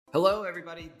Hello,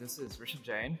 everybody. This is Rishabh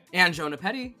Jain. And Jonah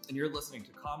Petty. And you're listening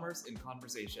to Commerce in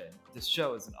Conversation. This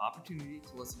show is an opportunity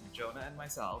to listen to Jonah and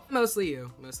myself. Mostly you.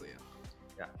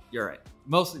 Yeah, you're right.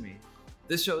 Mostly me.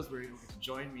 This show is where you'll get to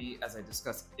join me as I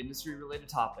discuss industry-related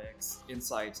topics,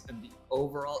 insights, and the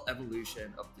overall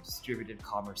evolution of the distributed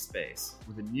commerce space,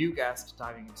 with a new guest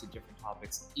diving into different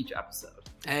topics each episode.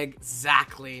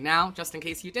 Exactly. Now, just in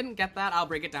case you didn't get that, I'll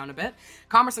break it down a bit.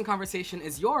 Commerce in Conversation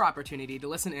is your opportunity to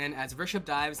listen in as Rishabh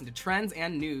dives into trends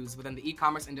and news within the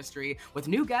e-commerce industry with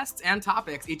new guests and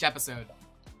topics each episode.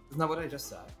 Isn't that what I just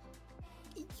said?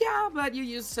 Yeah, but you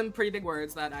used some pretty big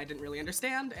words that I didn't really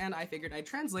understand, and I figured I'd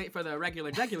translate for the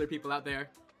regular people out there.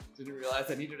 Didn't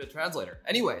realize I needed a translator.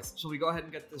 Anyways, shall we go ahead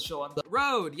and get this show on the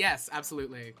road? Yes,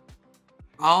 absolutely.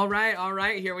 All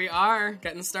right, here we are,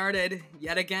 getting started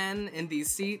yet again in these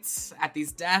seats, at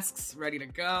these desks, ready to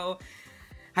go.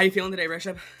 How you feeling today,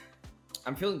 Rishabh?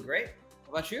 I'm feeling great.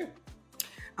 How about you?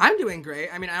 I'm doing great.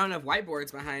 I mean, I don't have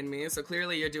whiteboards behind me, so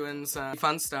clearly you're doing some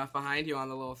fun stuff behind you on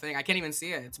the little thing. I can't even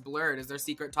see it. It's blurred. Is there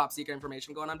top secret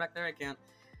information going on back there?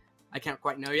 I can't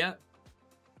quite know yet.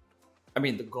 I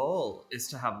mean, the goal is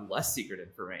to have less secret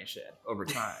information over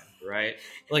time, right?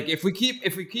 Like if we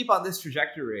keep on this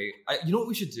trajectory, you know what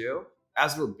we should do?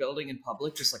 As we're building in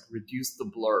public, just like reduce the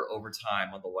blur over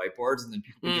time on the whiteboards, and then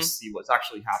people can just see what's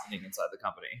actually happening inside the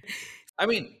company. I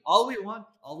mean, all we want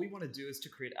to do is to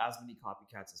create as many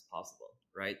copycats as possible,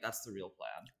 right? That's the real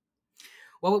plan.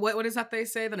 Well, what is that they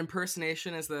say? That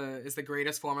impersonation is the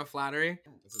greatest form of flattery.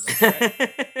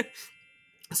 Right.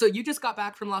 So you just got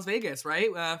back from Las Vegas, right?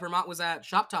 Vermont was at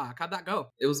Shop Talk. How'd that go?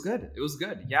 It was good.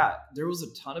 Yeah, there was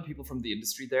a ton of people from the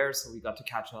industry there, so we got to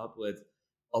catch up with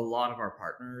a lot of our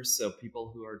partners. So people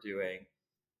who are doing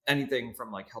anything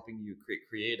from like helping you create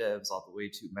creatives all the way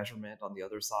to measurement on the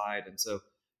other side. And so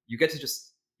you get to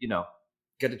just,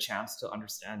 get a chance to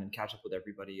understand and catch up with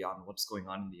everybody on what's going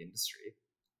on in the industry.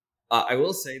 I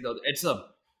will say, though, it's a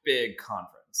big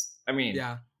conference. I mean,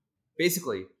 yeah.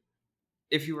 Basically,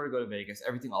 if you were to go to Vegas,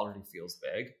 everything already feels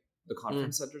big. The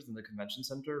conference centers and the convention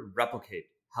center replicate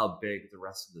how big the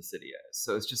rest of the city is.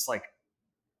 So it's just like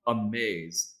a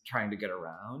maze trying to get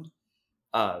around,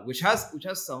 which has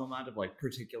some amount of like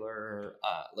particular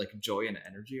like joy and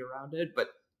energy around it. But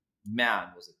man,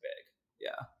 was it big.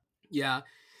 Yeah.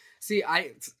 See,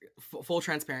 full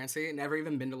transparency, never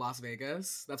even been to Las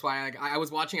Vegas. That's why I was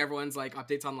watching everyone's like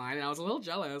updates online, and I was a little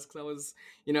jealous because I was,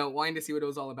 wanting to see what it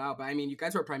was all about. But I mean, you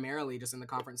guys were primarily just in the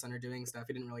conference center doing stuff.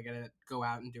 You didn't really get to go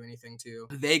out and do anything too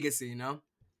Vegas-y,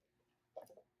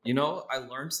 I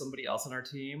learned somebody else on our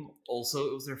team also,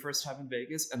 it was their first time in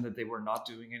Vegas, and that they were not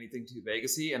doing anything too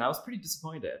Vegas-y, and I was pretty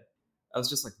disappointed. I was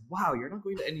just like, wow, you're not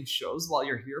going to any shows while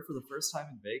you're here for the first time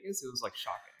in Vegas? It was like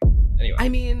shocking. Anyway. I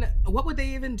mean, what would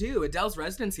they even do? Adele's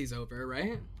residency's over,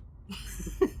 right?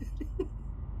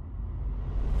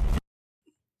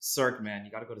 Cirque, man.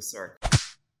 You gotta go to Cirque.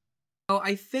 So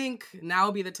I think now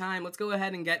will be the time. Let's go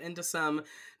ahead and get into some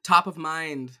top of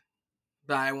mind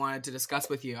that I wanted to discuss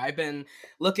with you. I've been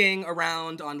looking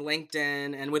around on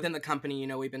LinkedIn, and within the company,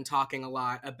 we've been talking a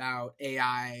lot about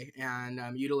AI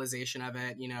and utilization of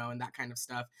it, and that kind of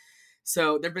stuff.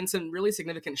 So there have been some really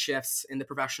significant shifts in the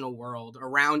professional world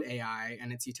around AI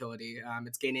and its utility.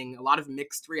 It's gaining a lot of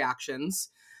mixed reactions.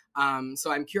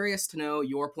 So I'm curious to know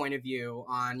your point of view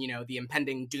on, the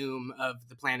impending doom of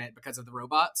the planet because of the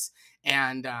robots.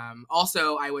 And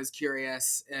also I was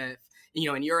curious if,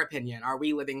 in your opinion, are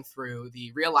we living through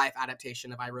the real life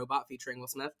adaptation of iRobot featuring Will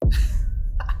Smith?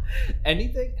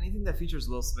 Anything that features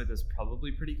Will Smith is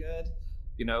probably pretty good,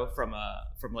 from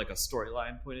like a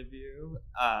storyline point of view.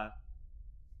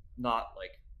 Not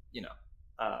like,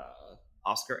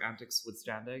 Oscar antics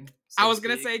withstanding. I was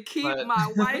going to say, keep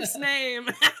my wife's name.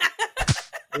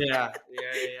 Yeah.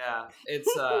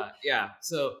 It's,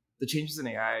 So the changes in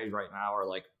AI right now are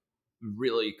like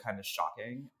really kind of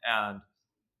shocking. And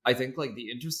I think like the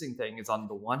interesting thing is, on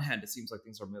the one hand, it seems like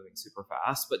things are moving super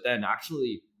fast, but then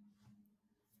actually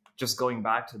just going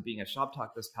back to being at Shop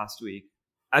Talk this past week,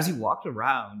 as you walked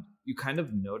around, you kind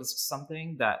of noticed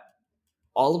something that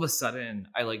all of a sudden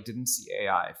I like didn't see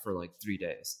AI for like 3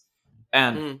 days.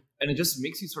 And it just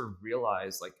makes you sort of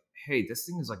realize like, hey, this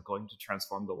thing is like going to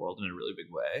transform the world in a really big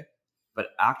way. But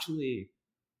actually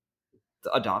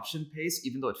the adoption pace,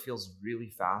 even though it feels really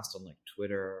fast on like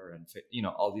Twitter and,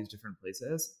 all these different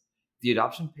places, the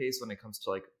adoption pace when it comes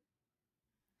to like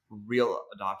real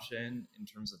adoption in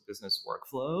terms of business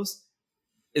workflows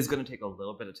is going to take a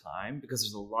little bit of time, because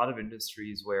there's a lot of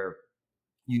industries where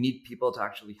you need people to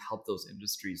actually help those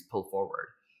industries pull forward.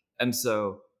 And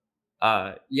so,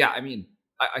 I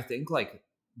think like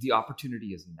the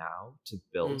opportunity is now to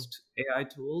build AI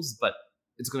tools, but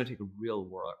it's going to take a real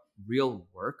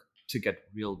work to get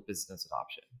real business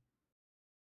adoption.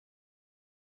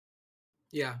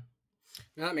 Yeah.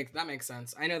 No, that makes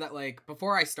sense. I know that like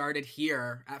before I started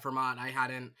here at Vermont, I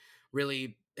hadn't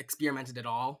really experimented at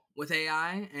all with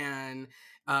AI, and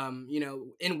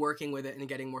in working with it and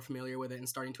getting more familiar with it and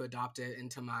starting to adopt it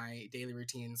into my daily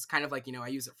routines, kind of like I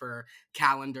use it for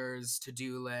calendars,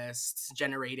 to-do lists,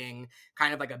 generating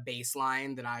kind of like a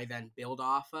baseline that I then build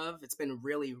off of. It's been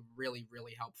really, really,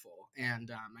 really helpful,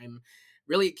 and I'm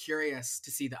really curious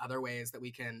to see the other ways that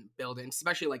we can build in,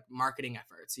 especially like marketing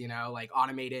efforts, like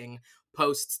automating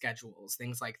post schedules,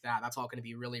 things like that. That's all going to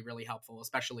be really, really helpful,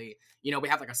 especially, we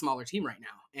have like a smaller team right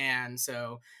now. And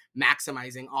so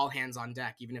maximizing all hands on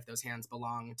deck, even if those hands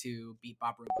belong to Beat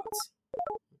Bop robots.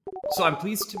 So I'm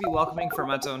pleased to be welcoming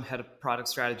Ferment's own head of product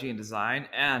strategy and design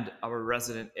and our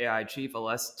resident AI chief,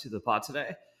 Aless, to the pod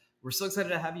today. We're so excited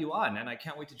to have you on, and I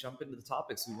can't wait to jump into the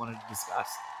topics we wanted to discuss.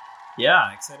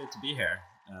 Yeah, excited to be here.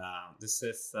 This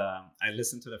is I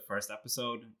listened to the first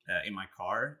episode in my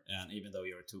car, and even though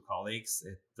you're two colleagues,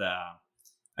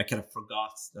 I kind of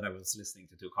forgot that I was listening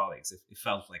to two colleagues. It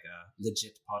felt like a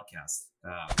legit podcast,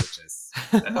 which is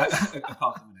a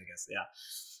compliment, I guess.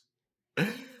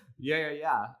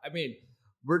 Yeah. I mean,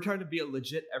 we're trying to be a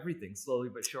legit everything slowly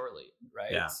but surely,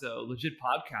 right? Yeah. So legit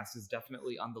podcast is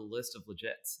definitely on the list of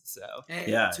legits. So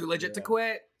hey, too legit to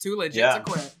quit. Too legit to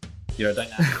quit. You're a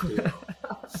dynamic duo.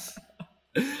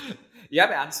 Yeah,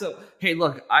 man. So, hey,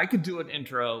 look, I could do an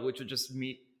intro, which would just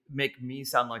make me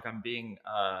sound like I'm being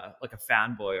like a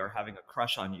fanboy or having a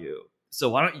crush on you. So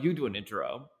why don't you do an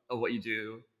intro of what you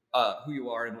do, who you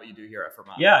are, and what you do here at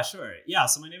Vermont? Yeah, sure. Yeah,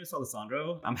 so my name is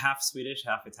Alessandro. I'm half Swedish,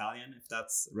 half Italian, if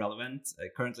that's relevant. I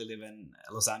currently live in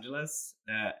Los Angeles,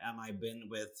 and I've been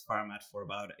with Pharmat for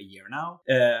about a year now.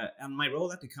 And my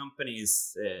role at the company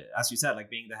is, as you said, like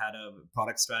being the head of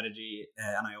product strategy,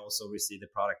 and I also receive the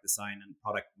product design and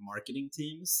product marketing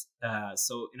teams.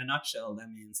 So in a nutshell, that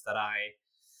means that I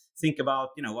think about,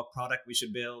 what product we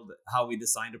should build, how we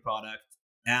design the product,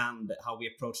 and how we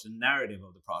approach the narrative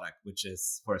of the product, which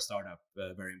is for a startup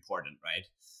very important,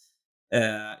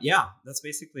 right? Yeah, that's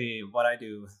basically what I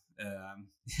do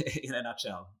in a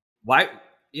nutshell. Why?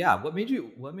 Yeah, what made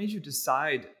you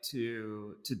decide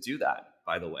to do that?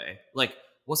 By the way, like,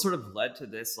 what sort of led to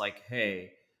this? Like,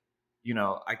 hey,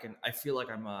 I feel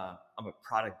like I'm a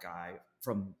product guy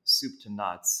from soup to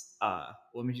nuts.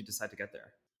 What made you decide to get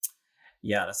there?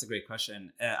 Yeah, that's a great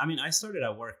question. I mean, I started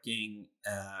out working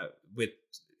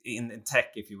in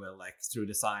tech, if you will, like through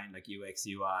design, like UX,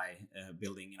 UI,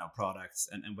 building, products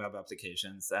and web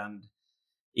applications. And,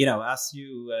 as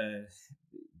you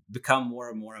become more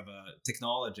and more of a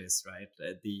technologist, right,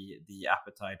 the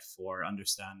appetite for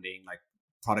understanding like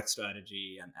product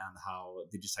strategy and how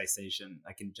digitization,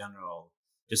 like in general,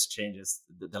 just changes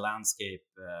the landscape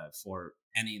for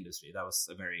any industry. That was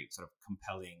a very sort of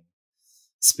compelling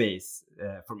space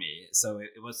for me. So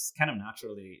it was kind of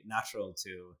natural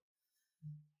to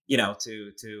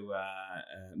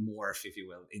morph, if you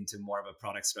will, into more of a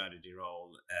product strategy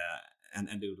role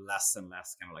and do less and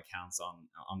less kind of like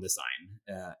hands-on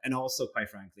design. And also, quite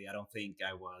frankly, I don't think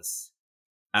I was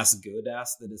as good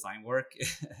as the design work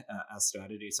as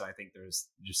strategy. So I think there's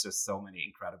just so many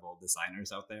incredible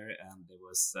designers out there, and it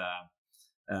was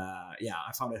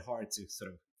I found it hard to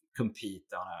sort of compete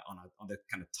on the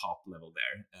kind of top level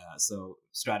there. So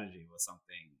strategy was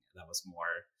something that was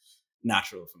more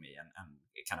natural for me, and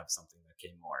kind of something that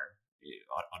came more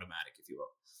automatic, if you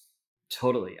will.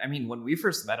 Totally. I mean, when we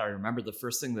first met, I remember the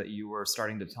first thing that you were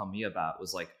starting to tell me about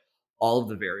was like all of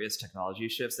the various technology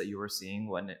shifts that you were seeing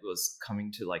when it was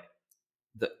coming to like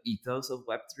the ethos of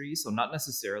Web3. So not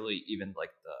necessarily even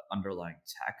like the underlying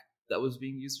tech that was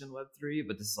being used in Web3,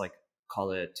 but this is like,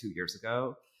 call it 2 years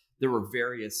ago. There were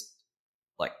various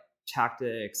like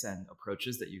tactics and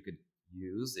approaches that you could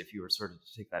use if you were sort of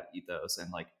to take that ethos and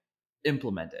like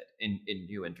implement it in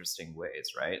new interesting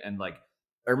ways, right? And like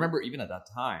I remember even at that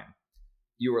time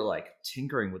you were like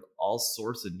tinkering with all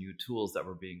sorts of new tools that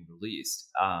were being released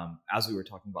as we were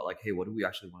talking about like, hey, what do we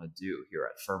actually want to do here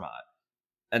at Fermat?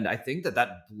 And I think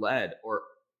that bled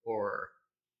or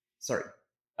sorry,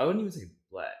 I wouldn't even say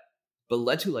bled, but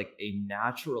led to like a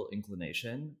natural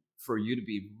inclination for you to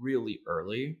be really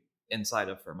early inside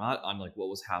of Fermat on like what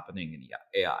was happening in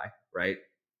AI, right?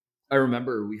 I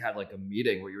remember we had like a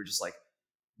meeting where you were just like,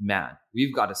 man,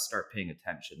 we've got to start paying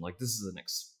attention. Like this is an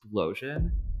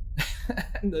explosion.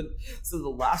 And then, so the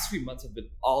last few months have been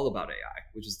all about AI,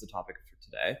 which is the topic for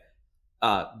today.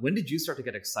 When did you start to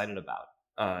get excited about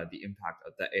the impact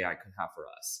that AI could have for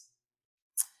us?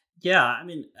 Yeah, I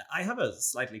mean, I have a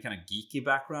slightly kind of geeky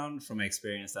background from my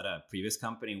experience at a previous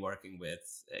company working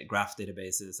with graph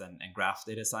databases and graph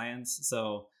data science.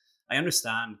 So I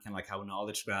understand kind of like how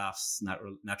knowledge graphs,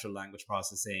 natural language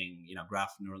processing,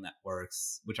 graph neural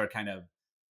networks, which are kind of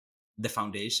the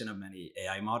foundation of many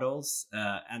AI models.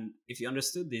 And if you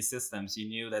understood these systems, you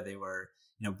knew that they were,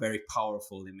 very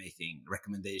powerful in making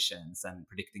recommendations and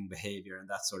predicting behavior and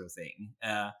that sort of thing.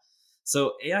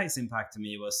 So AI's impact to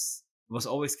me was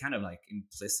always kind of like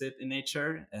implicit in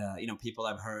nature. People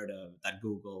have heard of that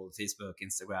Google, Facebook,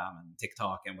 Instagram, and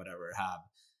TikTok and whatever have,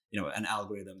 an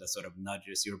algorithm that sort of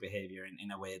nudges your behavior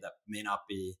in a way that may not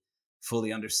be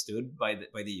fully understood by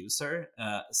the user.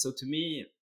 So to me,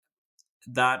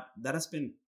 that has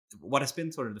been what has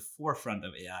been sort of the forefront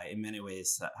of AI in many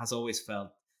ways has always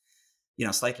felt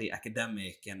slightly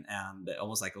academic and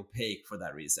almost like opaque for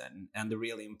that reason. And the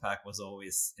real impact was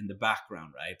always in the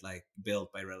background, right? Like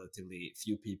built by relatively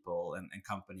few people and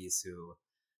companies who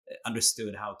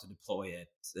understood how to deploy it,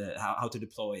 how to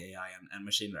deploy AI and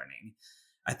machine learning.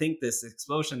 I think this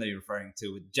explosion that you're referring to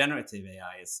with generative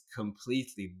AI is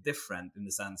completely different in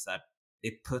the sense that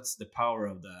it puts the power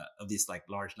of these like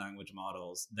large language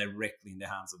models directly in the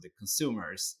hands of the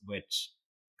consumers, which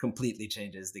completely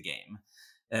changes the game.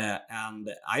 And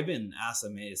I've been as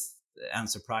amazed and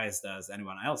surprised as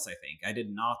anyone else. I think I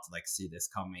did not like see this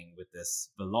coming with this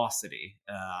velocity.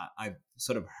 I've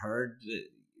sort of heard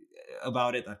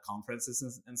about it at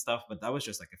conferences and stuff, but that was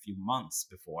just like a few months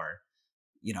before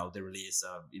the release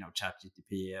of chat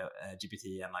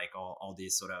gpt and like all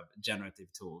these sort of generative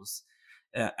tools.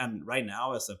 And right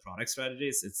now as a product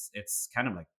strategist, it's kind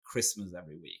of like Christmas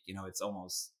every week. It's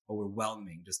almost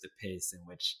overwhelming just the pace in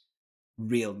which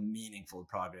real meaningful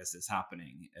progress is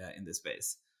happening in this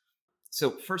space. So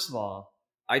first of all,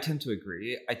 I tend to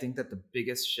agree. I think that the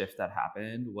biggest shift that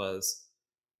happened was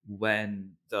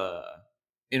when the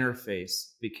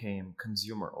interface became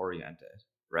consumer oriented,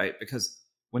 right? Because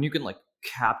when you can like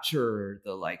capture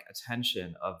the like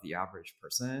attention of the average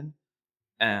person,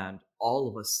 and all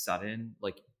of a sudden,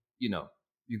 like, you know,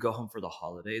 you go home for the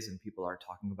holidays and people are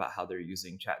talking about how they're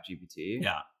using chat gpt,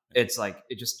 Yeah. it's like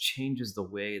it just changes the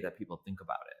way that people think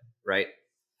about it, right?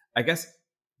 I guess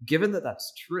given that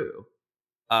that's true,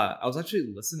 I was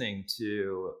actually listening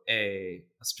to a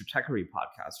Stratechery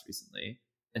podcast recently,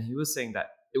 and he was saying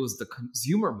that it was the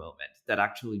consumer moment that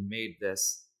actually made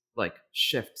this like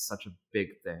shift such a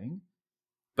big thing.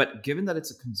 But given that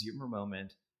it's a consumer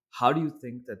moment, how do you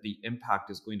think that the impact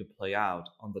is going to play out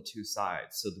on the two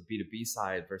sides? So the B2B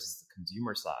side versus the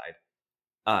consumer side.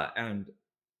 And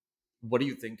what do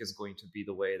you think is going to be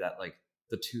the way that like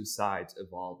the two sides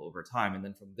evolve over time? And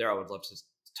then from there, I would love to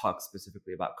talk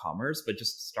specifically about commerce, but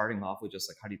just starting off with just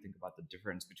like, how do you think about the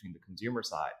difference between the consumer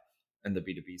side and the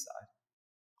B2B side?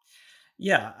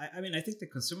 Yeah, I mean, I think the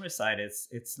consumer side is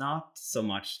it's not so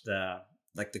much the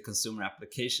consumer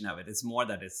application of it. It's more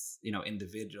that it's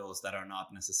individuals that are not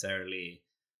necessarily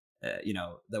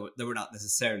that were not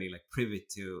necessarily like privy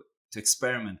to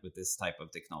experiment with this type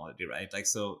of technology, right? Like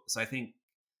so I think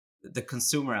the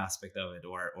consumer aspect of it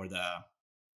or the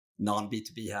non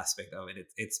B2B aspect of it,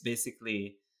 it's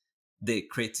basically the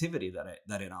creativity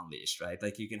that it unleashed, right?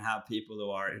 Like you can have people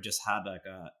who just had like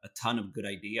a ton of good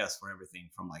ideas for everything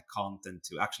from like content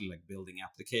to actually like building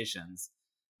applications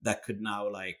that could now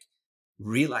like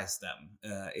realize them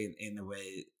in a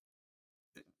way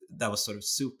that was sort of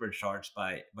supercharged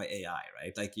by AI,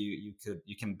 right? Like you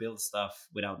can build stuff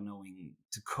without knowing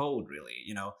to code really,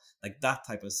 like that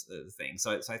type of thing.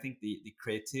 So I think the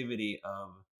creativity of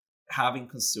having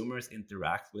consumers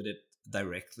interact with it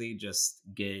directly just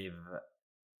gave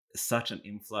such an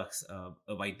influx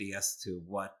of ideas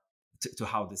to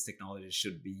how this technology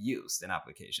should be used in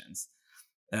applications.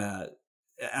 Uh,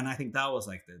 and I think that was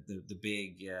like the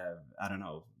big I don't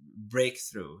know,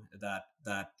 breakthrough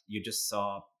that you just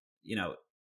saw,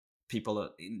 people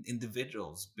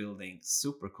individuals building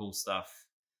super cool stuff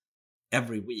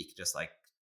every week, just like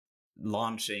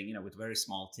launching, with very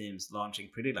small teams, launching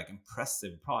pretty like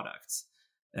impressive products.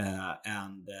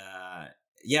 And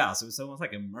yeah, so it's almost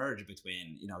like a merge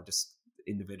between, just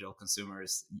individual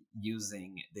consumers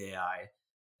using the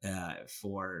AI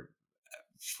for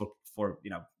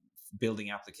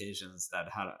building applications that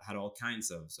had all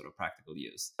kinds of sort of practical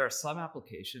use. There are some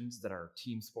applications that are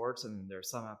team sports, and then there are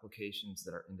some applications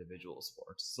that are individual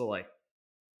sports. So like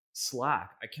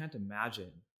Slack, I can't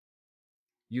imagine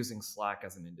using Slack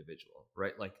as an individual,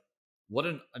 right? Like, what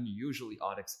an unusually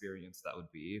odd experience that would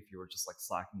be if you were just like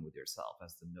slacking with yourself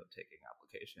as the note taking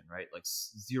application, right? Like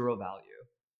zero value.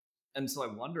 And so I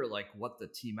wonder like what the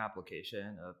team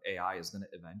application of AI is going to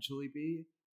eventually be.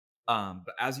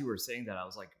 But as you were saying that, I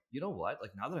was like, you know what?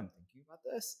 Like now that I'm thinking about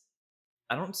this,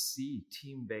 I don't see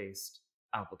team-based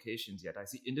applications yet. I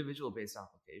see individual-based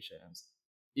applications,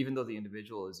 even though the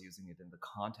individual is using it in the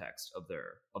context of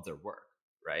their work,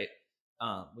 right?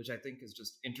 Which I think is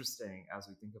just interesting as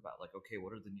we think about like, okay,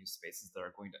 what are the new spaces that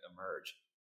are going to emerge?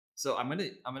 So I'm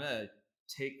gonna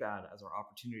take that as our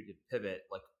opportunity to pivot.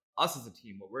 Like us as a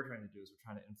team, what we're trying to do is we're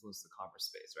trying to influence the commerce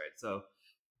space, right? So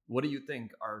what do you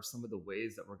think are some of the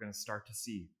ways that we're going to start to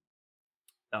see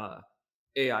uh,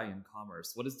 AI in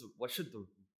commerce? What should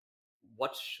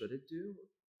it do,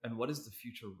 and what is the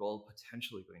future role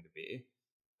potentially going to be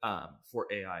for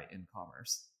AI in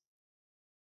commerce?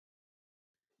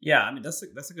 Yeah, I mean that's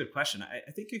a good question. I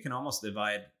think you can almost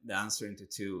divide the answer into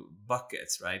two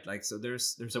buckets, right? Like so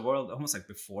there's a world almost like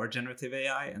before generative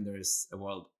AI and there's a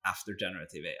world after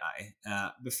generative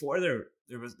AI. Before there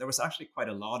was actually quite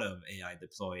a lot of AI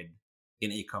deployed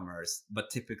in e-commerce, but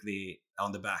typically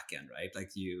on the back end, right? Like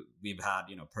we've had,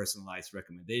 personalized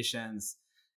recommendations,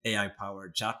 AI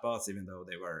powered chatbots, even though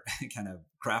they were kind of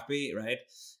crappy, right?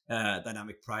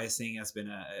 Dynamic pricing has been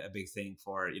a big thing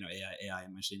for AI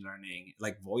and machine learning,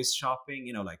 like voice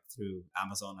shopping, like through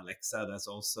Amazon Alexa. That's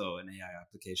also an AI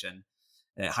application.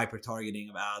 Hyper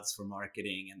targeting of ads for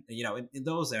marketing, and in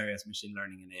those areas, machine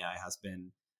learning and AI has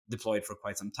been deployed for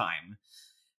quite some time.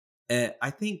 I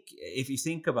think if you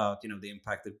think about the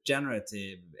impact that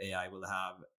generative AI will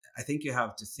have, I think you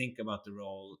have to think about the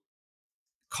role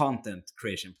content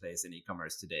creation plays in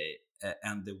e-commerce today,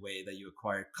 and the way that you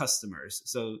acquire customers.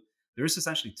 So there is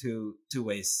essentially two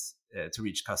ways to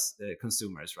reach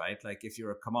consumers, right? Like if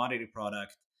you're a commodity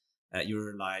product, you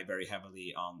rely very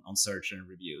heavily on search and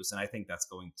reviews, and I think that's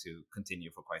going to continue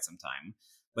for quite some time.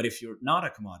 But if you're not a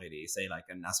commodity, say like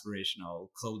an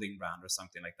aspirational clothing brand or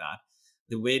something like that,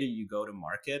 the way that you go to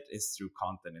market is through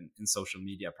content in social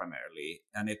media primarily.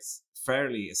 And it's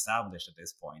fairly established at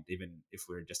this point, even if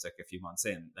we're just like a few months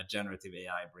in, that generative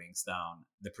AI brings down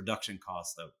the production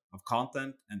cost of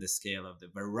content and the scale of the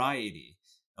variety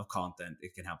of content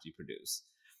it can help you produce.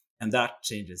 And that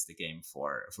changes the game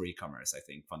for e-commerce, I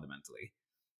think, fundamentally.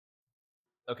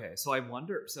 Okay, so I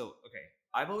wonder. So okay,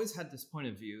 I've always had this point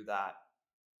of view that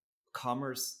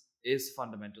commerce is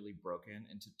fundamentally broken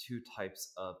into two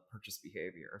types of purchase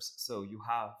behaviors. So you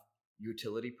have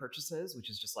utility purchases, which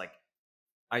is just like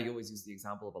I always use the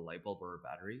example of a light bulb or a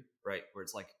battery, right? Where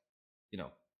it's like, you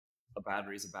know, a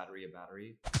battery is a battery,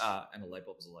 and a light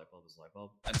bulb is a light bulb is a light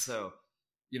bulb. And so,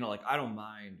 like I don't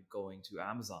mind going to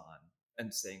Amazon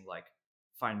and saying like,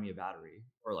 find me a battery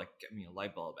or like get me a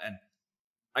light bulb. And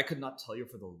I could not tell you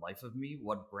for the life of me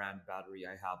what brand battery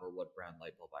I have or what brand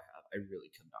light bulb I have. I really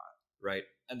could not, right?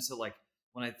 And so like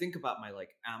when I think about my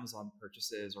like Amazon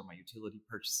purchases or my utility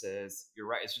purchases, you're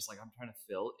right. It's just like I'm trying to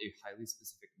fill a highly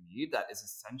specific need that is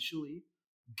essentially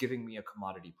giving me a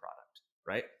commodity product,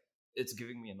 right? It's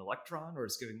giving me an electron or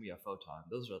it's giving me a photon.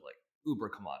 Those are like uber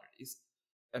commodities.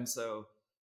 And so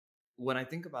when I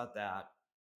think about that,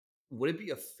 would it be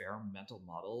a fair mental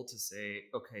model to say,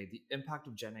 okay, the impact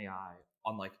of Gen AI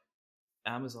on like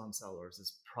Amazon sellers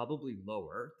is probably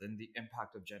lower than the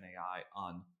impact of Gen AI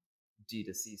on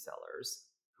D2C sellers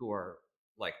who are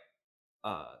like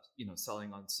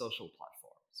selling on social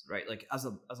platforms, right? Like as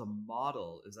a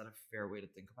model, is that a fair way to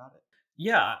think about it?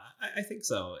 Yeah, I think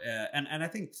so. And I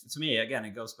think to me, again,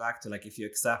 it goes back to like if you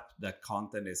accept that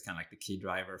content is kind of like the key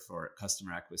driver for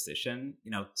customer acquisition,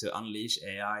 to unleash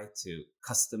AI to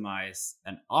customize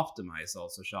and optimize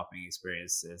also shopping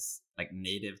experiences like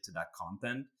native to that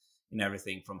content, in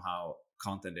everything from how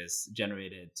content is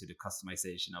generated to the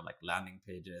customization of like landing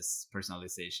pages,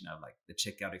 personalization of like the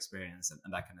checkout experience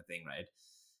and that kind of thing, right?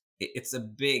 It's a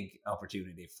big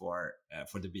opportunity for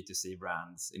the B2C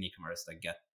brands in e-commerce that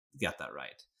get that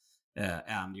right.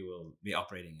 And you will be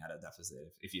operating at a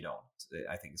deficit if you don't.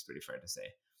 I think it's pretty fair to say.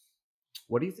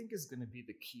 What do you think is going to be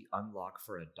the key unlock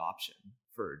for adoption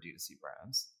for D2C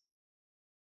brands?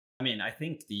 I mean, I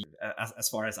think as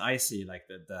far as I see, like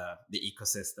the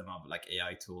ecosystem of like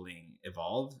AI tooling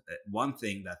evolve. One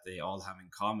thing that they all have in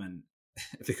common,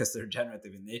 because they're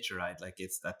generative in nature, right? Like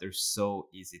it's that they're so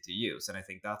easy to use, and I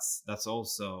think that's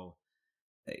also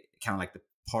kind of like the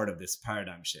part of this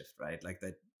paradigm shift, right? Like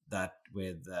that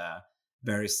with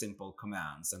very simple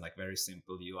commands and like very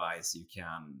simple UIs,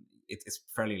 it's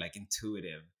fairly like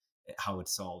intuitive how it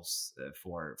solves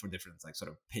for different like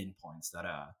sort of pain points that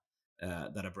a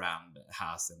brand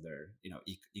has in their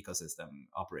ecosystem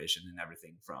operation, and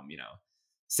everything from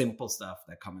simple stuff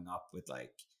that coming up with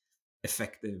like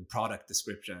effective product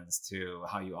descriptions to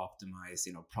how you optimize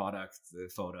product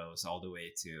photos, all the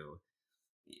way to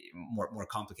more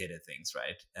complicated things,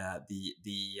 right?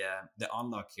 The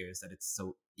unlock here is that it's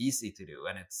so easy to do,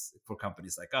 and it's for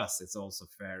companies like us. It's also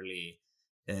fairly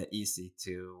easy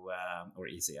to or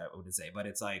easy, I wouldn't say, but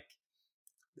it's like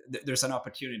there's an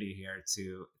opportunity here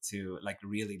to like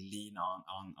really lean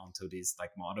onto these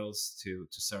like models to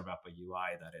serve up a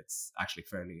UI that it's actually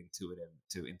fairly intuitive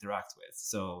to interact with.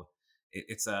 So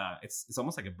it's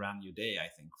almost like a brand new day, I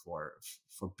think, for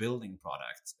building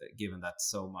products, given that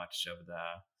so much of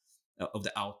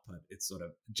the output it's sort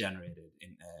of generated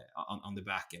in on the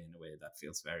back end in a way that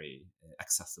feels very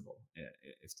accessible,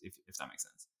 if that makes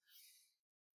sense.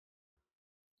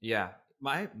 Yeah,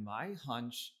 my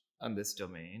hunch on this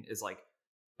domain is like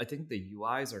I think the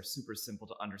UIs are super simple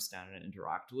to understand and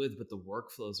interact with, but the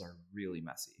workflows are really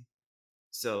messy.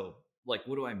 So, like,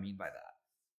 what do I mean by that?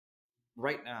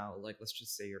 Right now, like, let's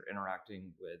just say you're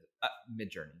interacting with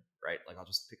Midjourney, right? Like, I'll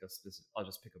just pick a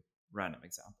random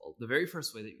example. The very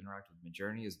first way that you interact with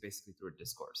Midjourney is basically through a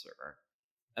Discord server,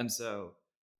 and so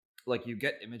like you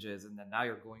get images and then now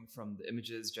you're going from the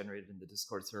images generated in the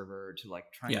Discord server to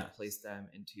like trying to place them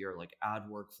into your like ad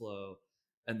workflow,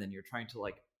 and then you're trying to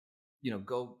like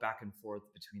go back and forth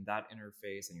between that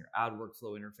interface and your ad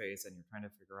workflow interface, and you're trying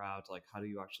to figure out like how do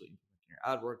you actually implement your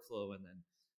ad workflow, and then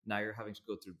now you're having to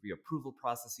go through reapproval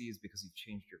processes because you've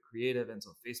changed your creative, and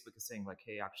so Facebook is saying like,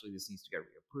 hey, actually this needs to get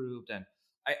reapproved. And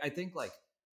I think like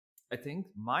I think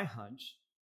my hunch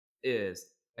is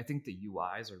I think the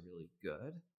UIs are really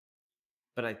good,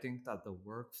 but I think that the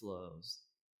workflows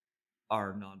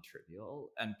are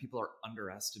non-trivial and people are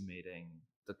underestimating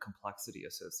the complexity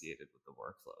associated with the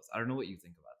workflows. I don't know what you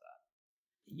think about that.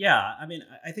 Yeah, I mean,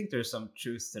 I think there's some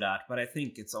truth to that, but I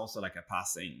think it's also like a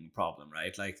passing problem,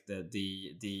 right? Like I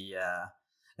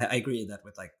agree that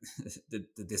with like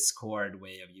the Discord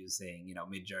way of using,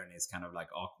 Midjourney is kind of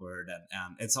like awkward,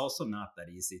 and it's also not that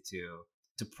easy to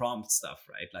prompt stuff,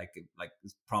 right? Like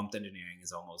prompt engineering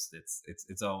is almost its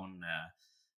own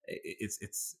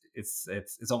it's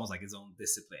almost like its own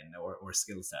discipline or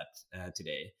skill set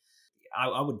today.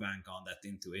 I would bank on that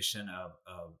intuition of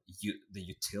the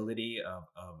utility of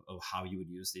how you would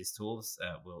use these tools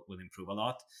will improve a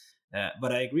lot.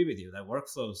 But I agree with you that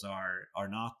workflows are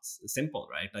not simple,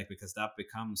 right? Like, because that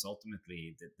becomes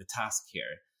ultimately the task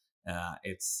here.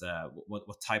 It's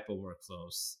what type of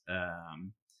workflows,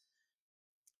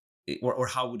 or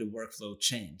how would the workflow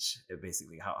change,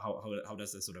 basically how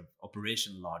does the sort of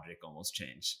operation logic almost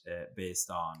change based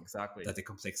on Exactly. that the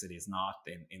complexity is not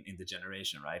in the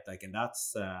generation, right? Like, and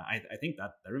that's I think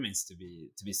that remains to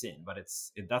be seen, but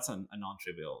that's a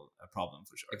non-trivial problem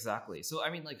for sure. Exactly. So I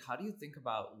mean, like, how do you think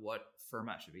about what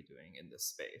Fermat should be doing in this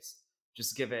space,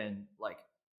 just given like,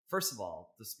 first of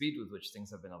all, the speed with which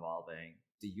things have been evolving,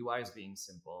 the UIs being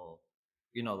simple,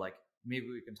 like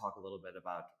maybe we can talk a little bit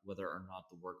about whether or not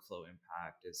the workflow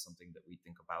impact is something that we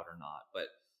think about or not. But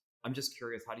I'm just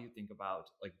curious, how do you think about,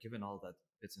 like, given all that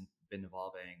it's been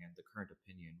evolving and the current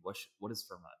opinion, what does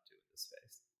Fermat do in this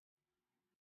space?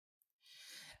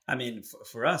 I mean,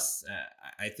 for us,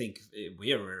 I think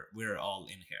we're all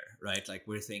in here, right? Like,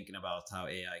 we're thinking about how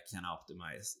AI can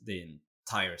optimize the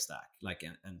entire stack, like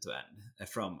end to end,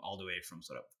 from all the way from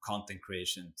sort of content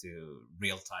creation to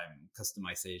real time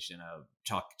customization of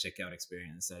checkout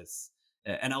experiences,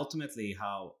 and ultimately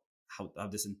how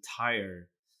this entire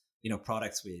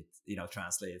product suite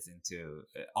translates into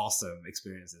awesome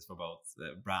experiences for both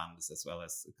brands as well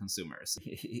as consumers.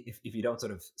 If you don't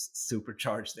sort of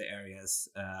supercharge the areas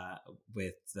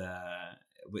with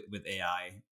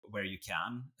AI where you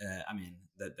can, I mean,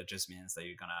 that just means that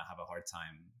you're gonna have a hard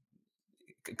time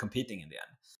competing in the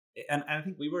end. And I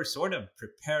think we were sort of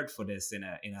prepared for this in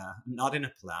a not in a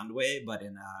planned way, but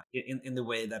in the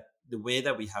way that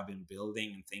we have been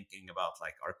building and thinking about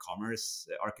like our commerce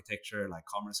architecture, like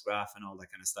commerce graph and all that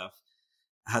kind of stuff,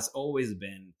 has always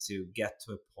been to get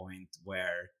to a point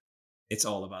where it's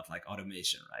all about like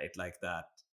automation, right? Like that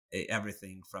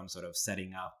everything from sort of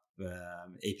setting up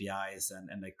APIs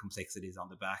and like complexities on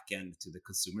the back end to the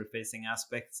consumer facing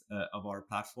aspects of our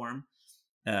platform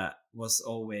was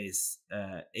always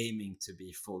aiming to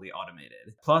be fully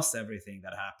automated. Plus everything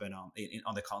that happened on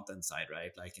the content side,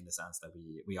 right? Like, in the sense that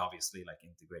we obviously like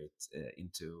integrate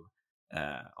into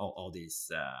all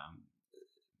these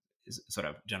sort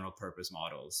of general purpose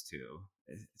models to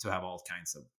have all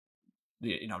kinds of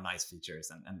nice features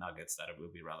and nuggets that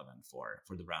will be relevant for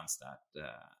the brands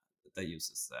that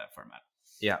uses Fermat.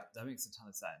 Yeah, that makes a ton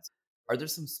of sense. Are there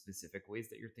some specific ways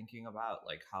that you're thinking about,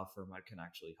 like how Fermat can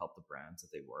actually help the brands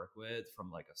that they work with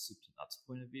from like a soup to nuts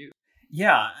point of view?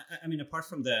 Yeah, I mean, apart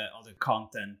from all the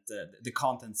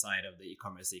content side of the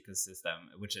e-commerce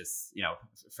ecosystem, which is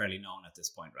fairly known at this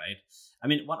point, right? I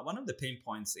mean, one of the pain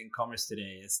points in commerce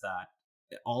today is that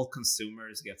all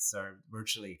consumers get served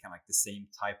virtually kind of like the same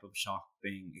type of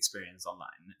shopping experience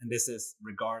online, and this is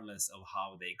regardless of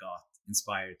how they got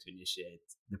inspired to initiate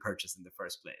the purchase in the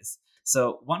first place.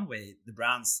 So one way the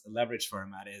brands leverage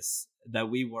format is that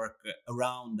we work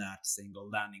around that single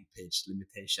landing page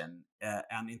limitation,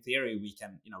 and in theory we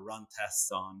can run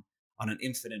tests on an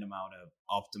infinite amount of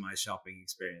optimized shopping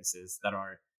experiences that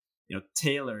are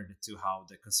tailored to how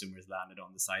the consumers landed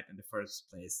on the site in the first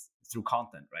place through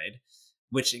content, right?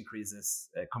 Which increases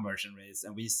conversion rates,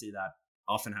 and we see that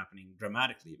often happening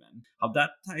dramatically. Even how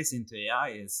that ties into AI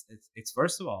is it's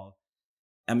first of all,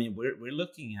 I mean, we're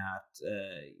looking at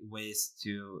ways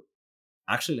to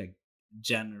actually like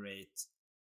generate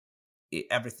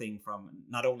everything from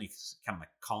not only kind of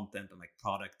like content and like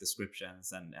product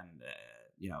descriptions and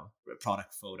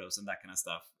product photos and that kind of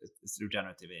stuff through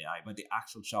generative AI, but the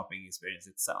actual shopping experience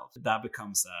itself, that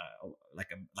becomes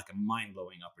a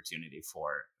mind-blowing opportunity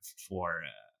for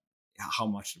how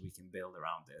much we can build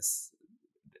around this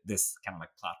kind of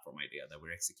like platform idea that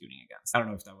we're executing against. I don't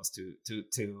know if that was too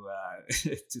too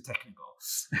technical.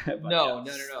 But No.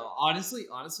 Honestly,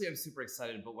 I'm super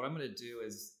excited. But what I'm going to do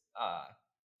is,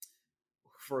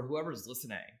 for whoever's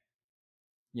listening,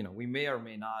 we may or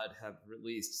may not have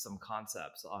released some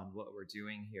concepts on what we're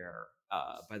doing here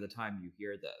by the time you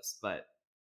hear this. But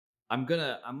I'm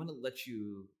gonna let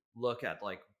you look at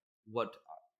like what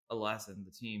Alessa and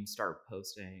the team start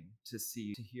posting to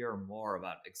hear more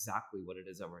about exactly what it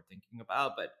is that we're thinking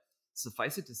about. But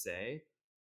suffice it to say,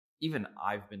 even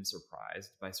I've been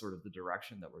surprised by sort of the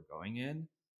direction that we're going in.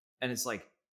 And it's like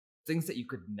things that you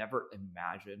could never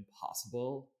imagine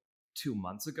possible 2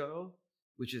 months ago,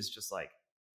 which is just like,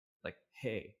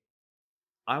 hey,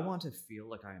 I want to feel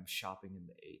like I am shopping in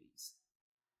the 80s.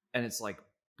 And it's like,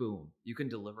 boom, you can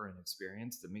deliver an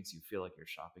experience that makes you feel like you're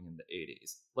shopping in the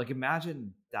 80s. Like,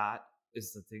 imagine that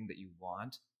is the thing that you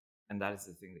want, and that is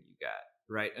the thing that you get,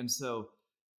 right? And so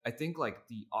I think like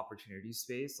the opportunity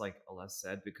space, like Aless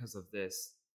said, because of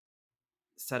this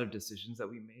set of decisions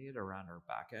that we made around our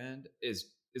back end is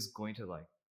going to like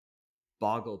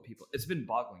boggle people. It's been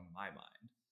boggling my mind.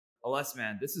 Aless,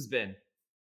 man, this has been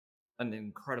an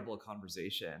incredible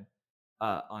conversation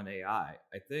on AI.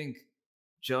 I think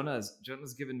Jonah's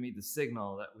given me the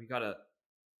signal that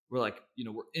we're like,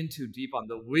 we're in too deep on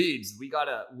the weeds. We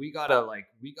gotta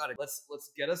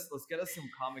let's get us some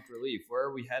comic relief. Where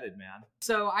are we headed, man?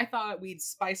 So I thought we'd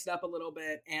spice it up a little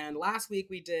bit, and last week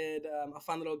we did a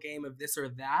fun little game of this or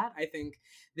that. I think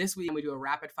this week we do a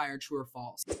rapid fire true or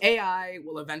false. AI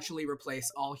will eventually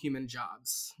replace all human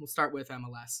jobs. We'll start with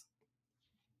MLS.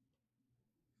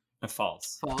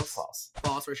 False.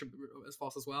 False, or should is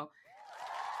false as well.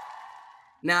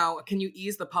 Now, can you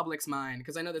ease the public's mind?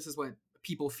 Because I know this is what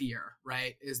people fear,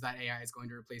 right? Is that AI is going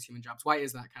to replace human jobs. Why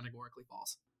is that categorically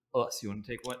false? Aless, you want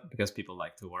to take one? Because people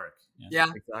like to work.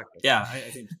 Yeah. Exactly. Yeah, I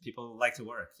think people like to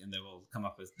work, and they will come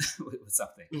up with with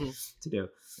something to do.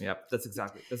 Yep, that's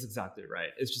exactly right.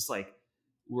 It's just like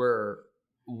we're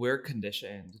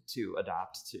conditioned to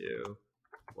adapt to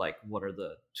like what are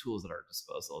the tools at our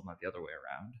disposal, not the other way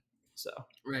around. So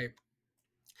right.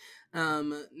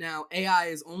 Now AI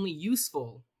is only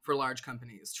useful for large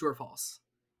companies. True or false?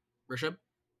 Rishabh?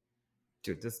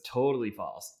 Dude, that's totally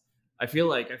false. I feel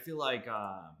like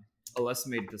Alessa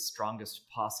made the strongest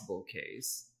possible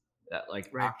case that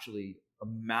actually a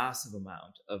massive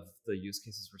amount of the use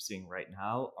cases we're seeing right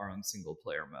now are on single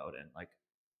player mode, and like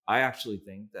I actually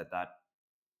think that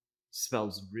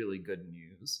spells really good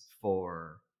news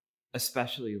for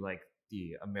especially like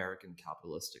the American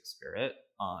capitalistic spirit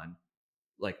on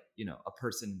like a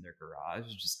person in their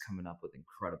garage just coming up with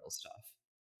incredible stuff.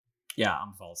 Yeah,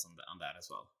 I'm false on that as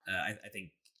well. I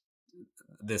think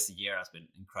this year has been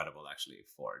incredible actually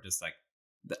for just like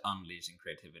the unleashing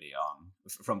creativity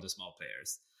from the small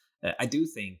players. I do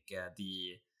think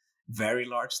the very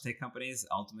large tech companies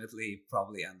ultimately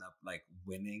probably end up like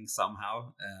winning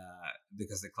somehow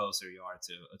because the closer you are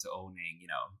to owning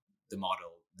the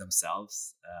model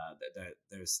themselves,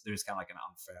 there's kind of like an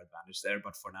unfair advantage there.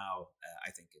 But for now,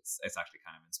 I think it's actually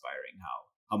kind of inspiring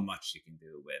how much you can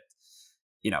do with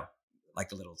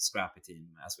like a little scrappy team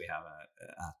as we have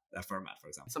a format, for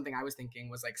example. Something I was thinking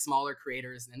was like smaller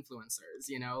creators and influencers,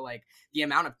 like the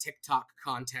amount of TikTok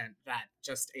content that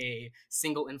just a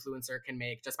single influencer can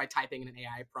make just by typing in an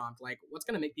AI prompt, like what's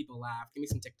going to make people laugh? Give me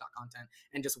some TikTok content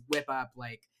and just whip up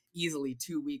like easily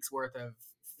 2 weeks worth of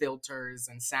filters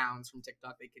and sounds from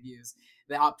TikTok they could use.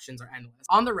 The options are endless.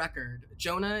 On the record,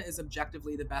 Jonah is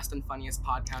objectively the best and funniest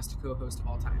podcast co-host of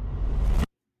all time.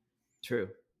 True.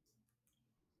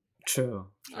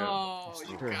 Oh,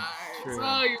 you True. guys. True.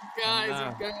 Oh, you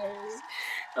guys.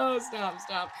 Oh,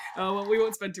 stop. Oh, well, we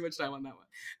won't spend too much time on that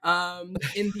one.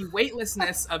 In the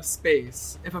weightlessness of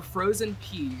space, if a frozen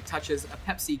pea touches a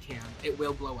Pepsi can, it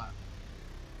will blow up.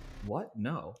 What?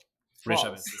 No.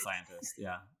 Rishabh is the scientist.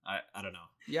 Yeah, I don't know.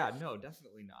 Yeah, no,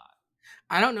 definitely not.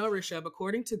 I don't know, Rishabh.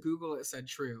 According to Google, it said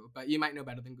true, but you might know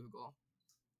better than Google.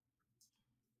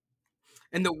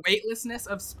 In the weightlessness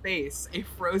of space, a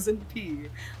frozen pea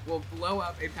will blow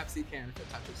up a Pepsi can if it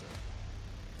touches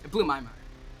it. It blew my mind.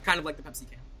 Kind of like the Pepsi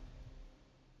can.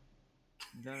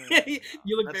 No.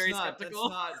 You look That's very not, skeptical.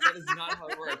 That is not how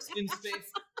it works.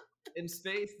 In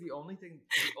space, the only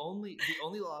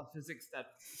law of physics that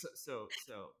so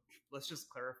let's just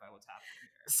clarify what's happening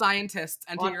here. Scientists,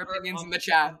 enter On your Earth- opinions on- in the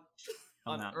chat.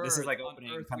 On On Earth, this is like on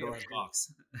opening Earth, we Pandora's have-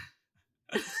 box.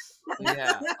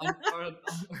 Yeah, on Earth,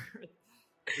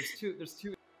 there's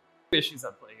two issues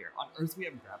at play here. On Earth, we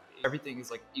have gravity. Everything is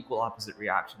like equal opposite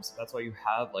reactions, so that's why you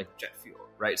have like jet fuel,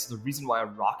 right? So the reason why a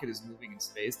rocket is moving in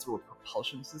space through a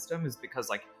propulsion system is because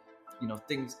like,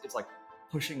 it's like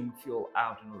pushing fuel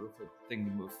out in order for the thing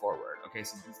to move forward. Okay,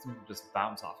 so these things will just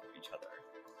bounce off of each other.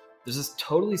 There's this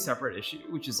totally separate issue,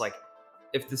 which is like,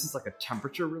 if this is like a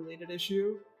temperature related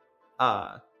issue,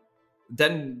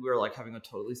 then we're like having a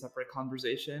totally separate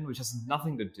conversation, which has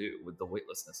nothing to do with the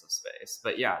weightlessness of space.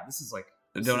 But yeah, this is like,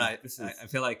 I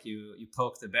feel like you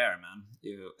poked the bear, man.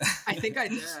 I think I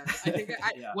did.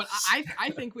 Yeah. I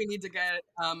think we need to get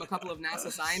a couple of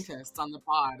NASA scientists on the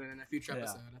pod in a future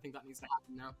episode. I think that needs to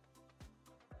happen now.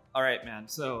 All right, man.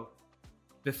 So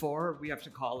before we have to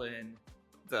call in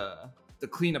the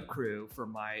cleanup crew for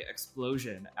my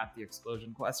explosion at the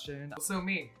explosion question, So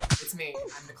it's me.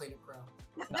 I'm the cleanup crew.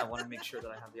 I want to make sure that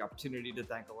I have the opportunity to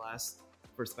thank Aless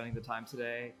for spending the time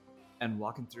today and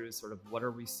walking through sort of what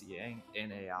are we seeing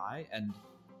in AI and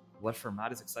what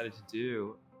Fermat is excited to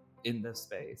do in this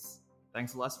space.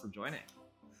 Thanks, Aless, for joining.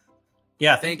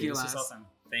 Yeah, Thank you, This Les. is awesome.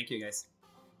 Thank you, guys.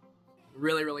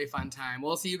 Really, really fun time.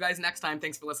 We'll see you guys next time.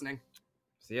 Thanks for listening.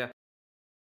 See ya.